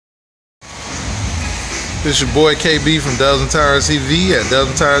This is your boy KB from Dubs and Tires TV at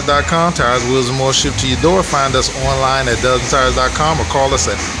dubsandtires.com. Tires, wheels, and more shipped to your door. Find us online at dubsandtires.com or call us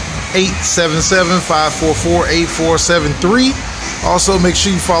at 877-544-8473. Also, make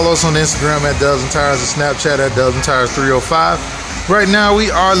sure you follow us on Instagram at Dubs and Tires and Snapchat at Dubs and Tires 305. Right now, we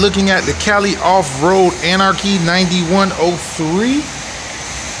are looking at the CaliOffRoad Anarchy 9103.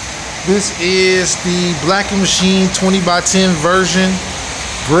 This is the Black & Machine 20x10 version.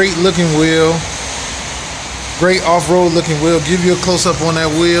 Great looking wheel. Great off-road looking wheel. Give you a close-up on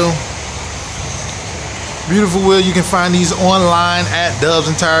that wheel. Beautiful wheel. You can find these online at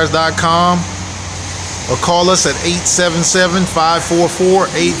dubsandtires.com or call us at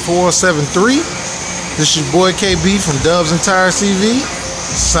 877-544-8473. This is your boy KB from Dubs and Tires TV,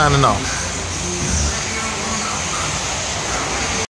 signing off.